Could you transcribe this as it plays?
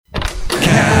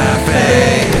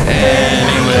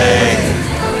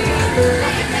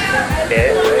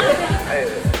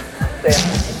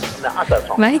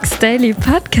Mike's Daily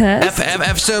Podcast.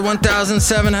 Episode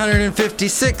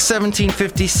 1756,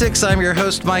 1756. I'm your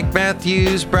host, Mike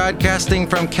Matthews, broadcasting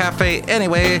from Cafe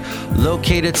Anyway,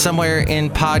 located somewhere in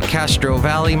Podcastro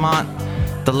Valley,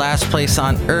 the last place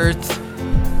on earth.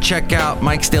 Check out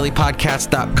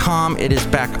mikesdailypodcast.com. It is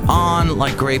back on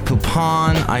like Grey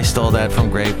Poupon. I stole that from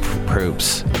Grey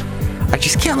Proops. I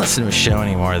just can't listen to his show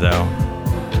anymore, though,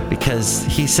 because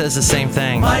he says the same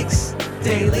thing. Mike's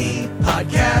Daily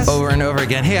Podcast. Over and over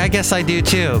again. Hey, I guess I do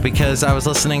too, because I was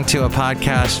listening to a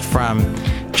podcast from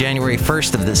January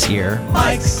 1st of this year.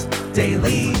 Mike's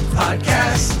Daily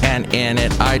Podcast. And in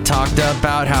it, I talked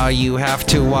about how you have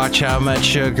to watch how much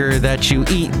sugar that you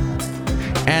eat.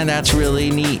 And that's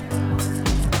really neat.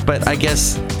 But I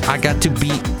guess I got to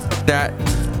beat that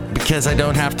because I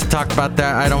don't have to talk about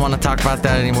that. I don't want to talk about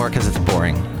that anymore because it's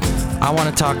boring. I want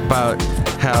to talk about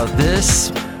how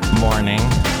this morning,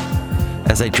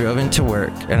 as I drove into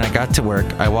work and I got to work,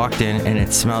 I walked in and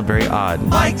it smelled very odd.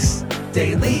 Mike's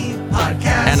Daily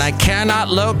Podcast. And I cannot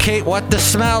locate what the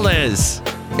smell is.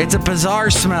 It's a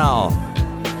bizarre smell.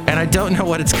 And I don't know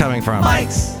what it's coming from.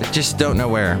 Mike's I just don't know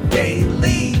where.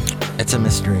 Daily It's a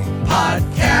mystery.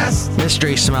 Podcast.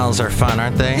 Mystery smells are fun,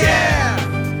 aren't they? Yeah!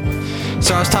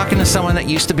 So I was talking to someone that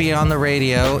used to be on the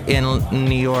radio in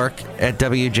New York at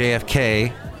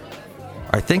WJFK.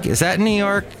 I think, is that in New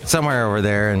York? Somewhere over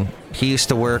there. And he used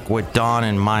to work with Dawn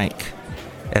and Mike.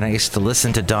 And I used to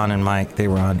listen to Dawn and Mike. They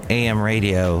were on AM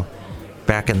radio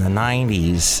back in the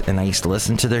 90s. And I used to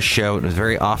listen to their show. It was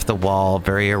very off the wall,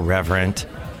 very irreverent.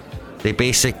 They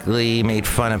basically made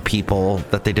fun of people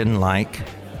that they didn't like.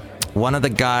 One of the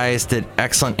guys did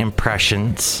excellent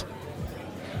impressions.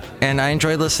 And I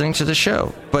enjoyed listening to the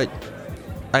show. But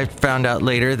I found out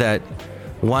later that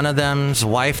one of them's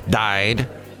wife died.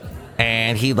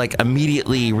 And he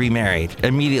immediately remarried.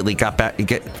 Immediately got back.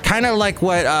 Kind of like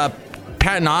what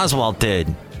Patton Oswalt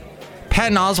did.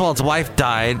 Patton Oswalt's wife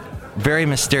died. Very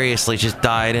mysteriously just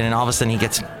died. And then all of a sudden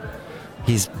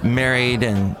he's married.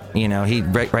 And, he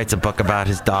writes a book about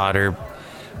his daughter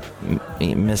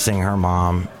missing her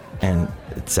mom. And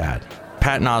it's sad.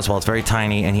 Patton Oswalt's very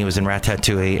tiny, and he was in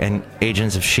Ratatouille and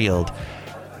Agents of S.H.I.E.L.D.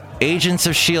 Agents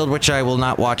of S.H.I.E.L.D., which I will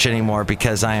not watch anymore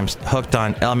because I am hooked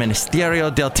on El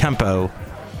Ministerio del Tiempo,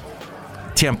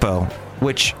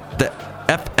 which the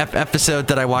episode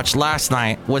that I watched last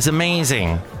night was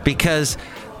amazing because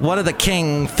one of the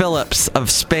King Philips of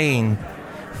Spain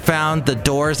found the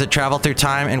doors that travel through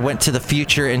time and went to the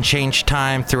future and changed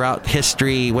time throughout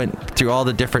history, went through all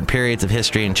the different periods of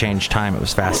history and changed time. It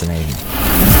was fascinating.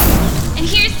 And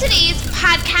here's today's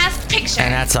podcast picture.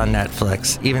 And that's on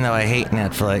Netflix, even though I hate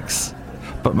Netflix.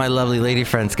 But my lovely lady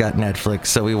friend's got Netflix,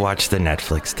 so we watch the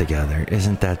Netflix together.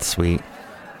 Isn't that sweet?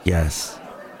 Yes.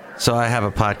 So I have a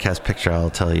podcast picture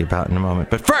I'll tell you about in a moment.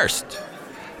 But first,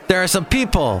 there are some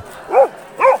people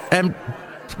and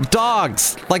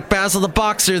dogs like Basil the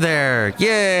Boxer there.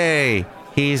 Yay!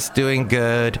 He's doing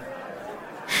good.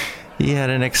 He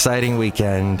had an exciting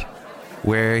weekend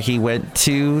where he went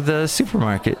to the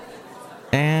supermarket.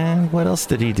 And what else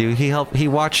did he do? He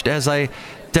watched as I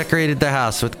decorated the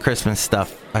house with Christmas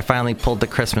stuff. I finally pulled the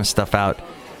Christmas stuff out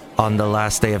on the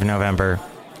last day of November.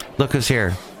 Look who's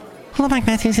here. Hello, Mike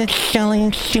Matthews. It's Shelly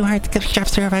and Stuart, the gift shop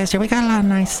supervisor. We got a lot of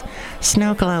nice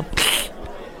snow globe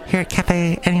here at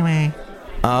Cafe Anyway.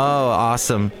 Oh,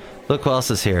 awesome. Look who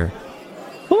else is here.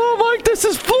 Hello, Mike. This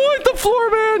is Floyd the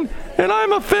Floor Man, and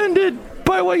I'm offended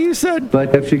by what you said.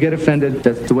 But if you get offended,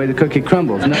 that's the way the cookie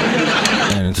crumbles. No.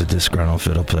 And it's a disgruntled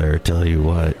fiddle player, tell you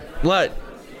what. What?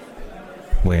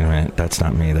 Wait a minute. That's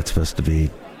not me. That's supposed to be...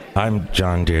 I'm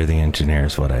John Deere, the engineer,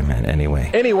 is what I meant.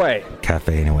 Anyway.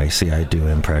 Cafe Anyway. See, I do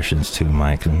impressions too,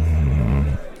 Mike.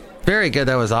 Very good.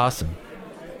 That was awesome.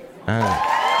 But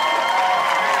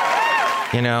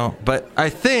I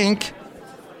think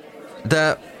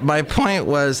that my point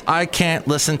was I can't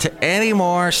listen to any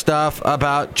more stuff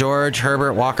about George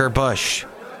Herbert Walker Bush.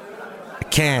 I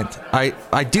can't.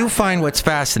 I do find what's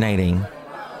fascinating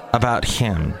about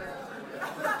him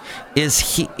is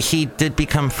he did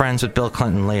become friends with Bill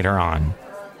Clinton later on.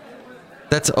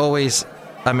 That's always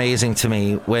amazing to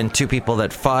me when two people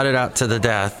that fought it out to the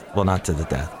death, well, not to the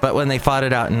death, but when they fought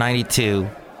it out in 92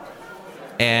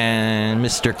 and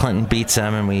Mr. Clinton beats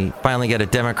him and we finally get a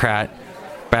Democrat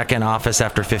back in office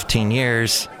after 15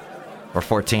 years or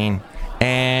 14,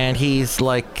 and he's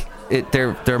like,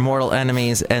 they're mortal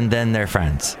enemies and then they're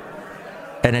friends.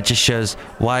 And it just shows,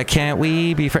 why can't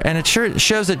we be friends? And it sure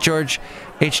shows that George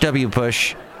H.W.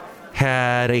 Bush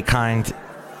had a kind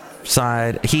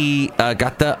side. He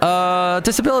got the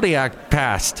Disability Act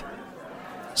passed.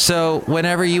 So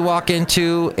whenever you walk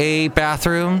into a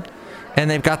bathroom and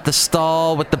they've got the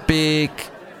stall with the big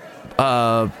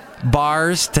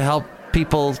bars to help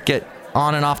people get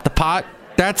on and off the pot.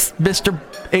 That's Mr.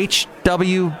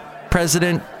 H.W.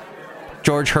 President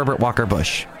George Herbert Walker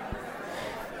Bush.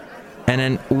 And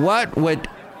then what would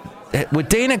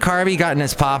Dana Carvey gotten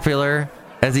as popular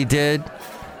as he did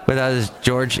without his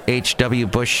George H.W.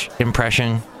 Bush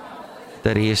impression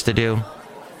that he used to do?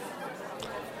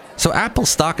 So Apple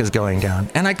stock is going down,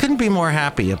 and I couldn't be more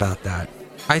happy about that.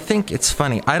 I think it's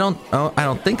funny. I don't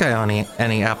think I own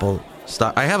any Apple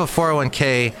stock. I have a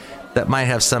 401k that might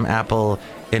have some Apple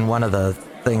in one of the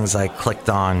things I clicked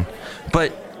on.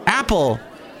 But Apple,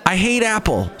 I hate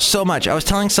Apple so much. I was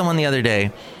telling someone the other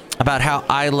day about how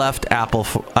I left Apple.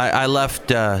 I left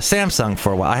Samsung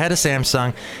for a while. I had a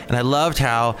Samsung, and I loved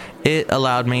how it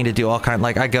allowed me to do all kinds.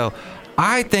 Like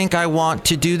I think I want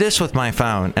to do this with my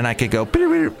phone, and I could go.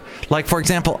 Like for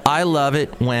example, I love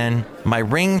it when my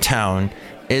ringtone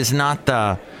is not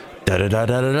the da da da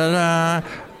da da da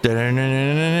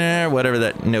da, whatever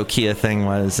that Nokia thing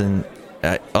was, and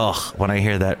when I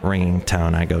hear that ringing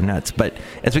tone, I go nuts. But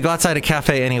as we go outside a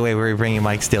cafe anyway, where we bring you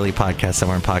Mike's Daily Podcast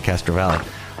somewhere in Podcaster Valley,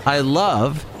 I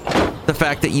love the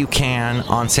fact that you can,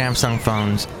 on Samsung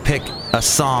phones, pick a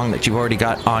song that you've already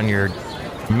got on your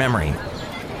memory.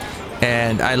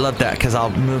 And I love that because I'll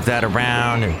move that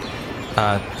around. And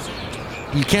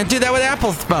you can't do that with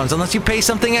Apple phones unless you pay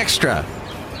something extra.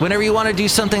 Whenever you want to do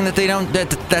something that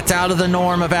that's out of the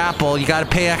norm of Apple, you got to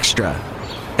pay extra.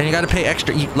 And you got to pay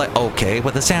extra. Okay,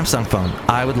 with a Samsung phone,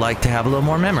 I would like to have a little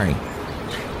more memory.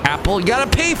 Apple, you got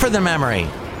to pay for the memory.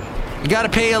 You got to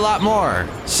pay a lot more.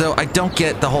 So I don't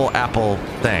get the whole Apple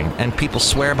thing. And people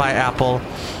swear by Apple.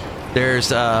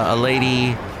 There's a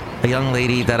young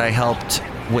lady that I helped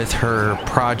with her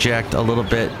project a little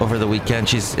bit over the weekend.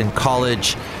 She's in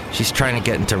college. She's trying to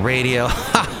get into radio.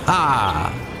 Ha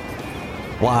ha!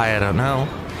 Why, I don't know.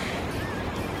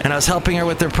 And I was helping her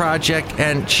with her project,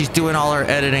 and she's doing all her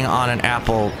editing on an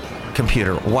Apple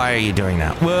computer. Why are you doing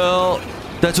that? Well,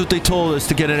 that's what they told us,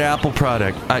 to get an Apple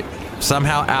product.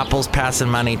 Somehow Apple's passing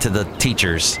money to the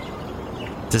teachers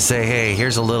to say, hey,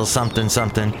 here's a little something,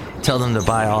 something. Tell them to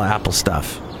buy all Apple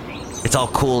stuff. It's all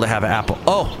cool to have an Apple.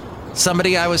 Oh,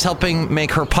 somebody I was helping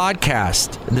make her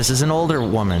podcast. This is an older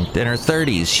woman in her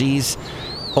 30s. She's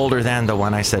older than the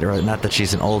one I said earlier. Not that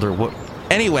she's an older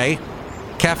Anyway,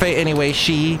 Cafe Anyway,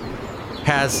 she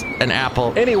has an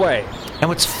Apple. Anyway. And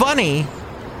what's funny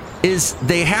is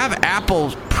they have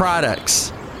Apple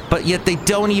products, but yet they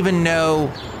don't even know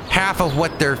half of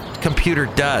what their computer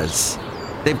does.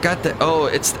 They've got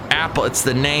it's Apple, it's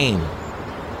the name.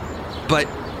 But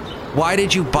why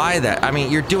did you buy that? I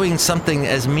mean, you're doing something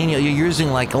as menial. You're using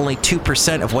like only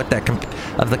 2% of what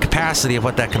of the capacity of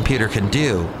what that computer can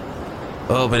do.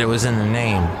 Oh, but it was in the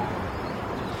name.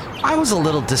 I was a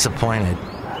little disappointed.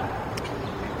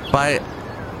 But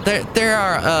there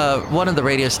are one of the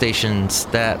radio stations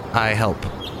that I help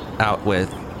out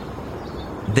with.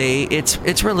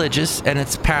 It's religious, and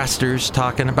it's pastors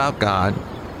talking about God.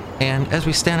 And as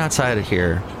we stand outside of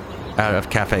here, out of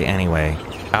Cafe Anyway,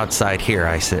 outside here,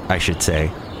 I should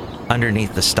say,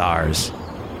 underneath the stars,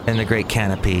 in the great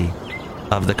canopy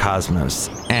of the cosmos,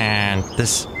 and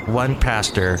this one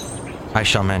pastor I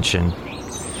shall mention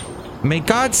made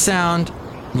God sound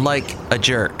like a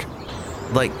jerk.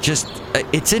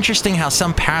 It's interesting how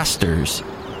some pastors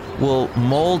will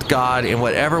mold God in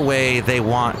whatever way they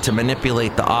want to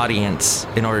manipulate the audience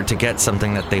in order to get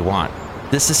something that they want.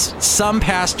 Some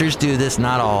pastors do this,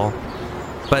 not all,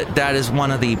 but that is one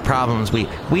of the problems.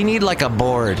 We need like a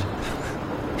board,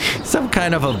 some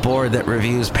kind of a board that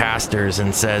reviews pastors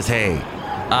and says, hey,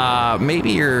 maybe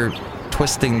you're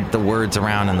twisting the words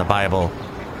around in the Bible,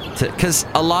 because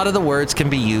a lot of the words can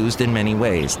be used in many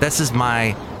ways. This is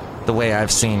the way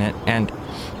I've seen it, and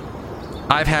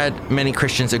I've had many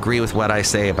Christians agree with what I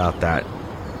say about that,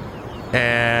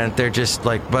 and they're just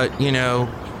like, but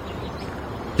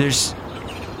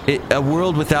a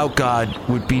world without God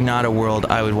would be not a world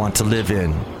I would want to live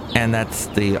in. And that's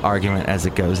the argument as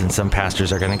it goes, and some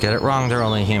pastors are going to get it wrong. They're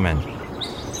only human.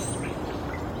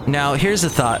 Now, here's a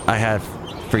thought I have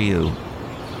for you,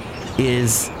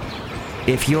 is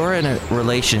if you're in a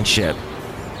relationship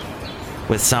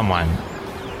with someone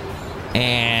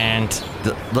and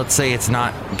let's say it's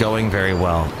not going very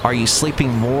well, are you sleeping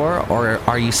more or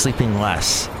are you sleeping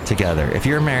less together? If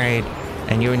you're married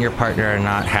and you and your partner are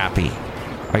not happy,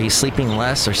 are you sleeping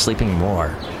less or sleeping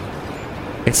more?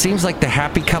 It seems like the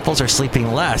happy couples are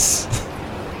sleeping less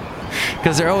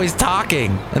because they're always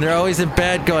talking and they're always in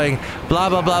bed going blah,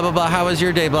 blah, blah, blah, blah. How was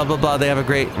your day? Blah, blah, blah. They have a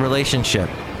great relationship.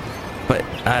 But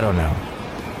I don't know.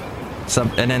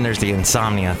 And then there's the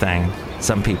insomnia thing.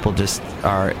 some people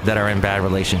that are in bad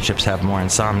relationships have more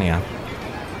insomnia.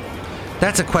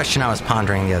 That's a question I was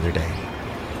pondering the other day.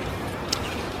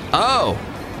 Oh,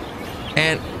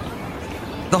 and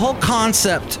the whole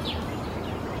concept,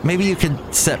 maybe you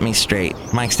could set me straight.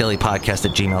 Mike's Daily Podcast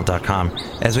at gmail.com,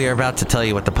 as we are about to tell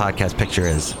you what the podcast picture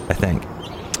is, I think.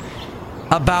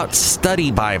 About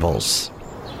study Bibles.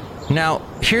 Now,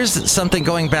 here's something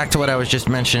going back to what I was just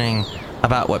mentioning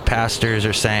about what pastors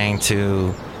are saying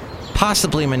to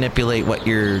possibly manipulate what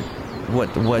you're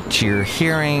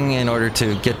hearing in order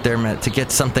to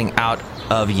get something out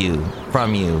of you,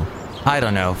 from you. I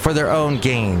don't know, for their own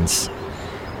gains.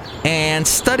 And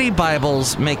study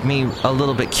Bibles make me a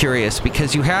little bit curious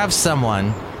because you have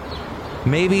someone,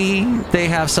 maybe they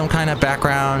have some kind of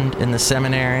background in the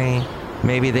seminary,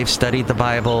 maybe they've studied the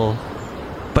Bible,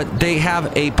 but they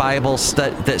have a Bible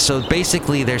study. So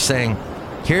basically they're saying,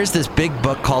 here's this big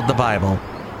book called the Bible.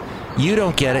 You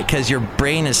don't get it because your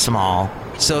brain is small.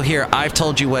 So here, I've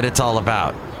told you what it's all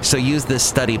about. So use this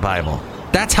study Bible.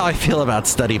 That's how I feel about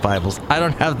study Bibles. I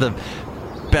don't have the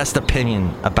best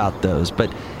opinion about those, but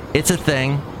it's a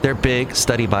thing. They're big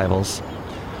study Bibles.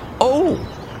 Oh,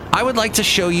 I would like to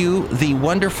show you the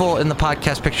wonderful, in the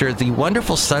podcast picture, the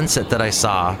wonderful sunset that I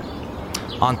saw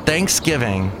on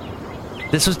Thanksgiving.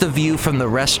 This was the view from the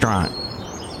restaurant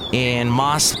in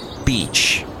Moss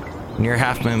Beach near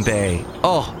Half Moon Bay.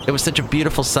 Oh, it was such a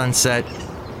beautiful sunset.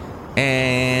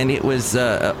 And it was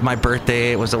my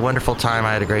birthday. It was a wonderful time.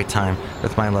 I had a great time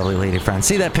with my lovely lady friend.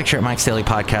 See that picture at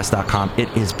mikesdailypodcast.com. It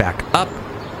is back up.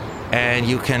 And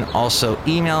you can also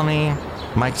email me,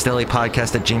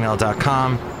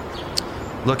 mikesdailypodcast@gmail.com.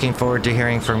 Looking forward to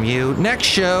hearing from you. Next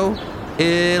show,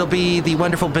 it'll be the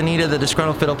wonderful Benita, the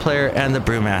disgruntled fiddle player, and the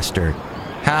brewmaster.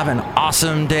 Have an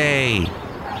awesome day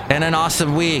and an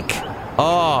awesome week.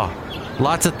 Oh,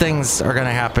 lots of things are going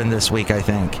to happen this week, I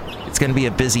think. It's going to be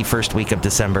a busy first week of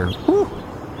December. Woo.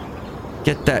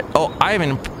 Get that. Oh, I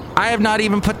have not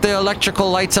even put the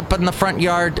electrical lights up in the front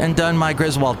yard and done my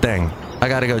Griswold thing. I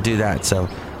got to go do that. So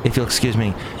if you'll excuse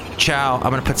me, ciao.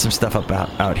 I'm going to put some stuff up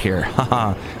out here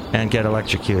and get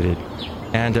electrocuted.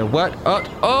 And what?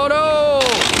 Oh no!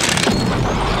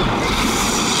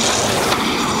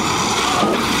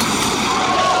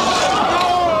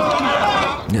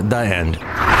 The end.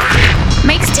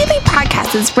 Mike's Daily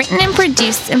Podcast is written and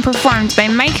produced and performed by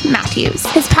Mike Matthews.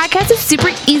 His podcast is super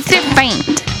easy to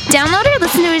find. Download or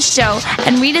listen to his show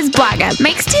and read his blog at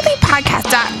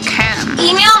mikesdailypodcast.com.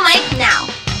 Email Mike now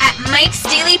at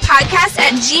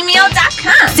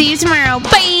mikesdailypodcast@gmail.com. See you tomorrow.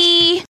 Bye!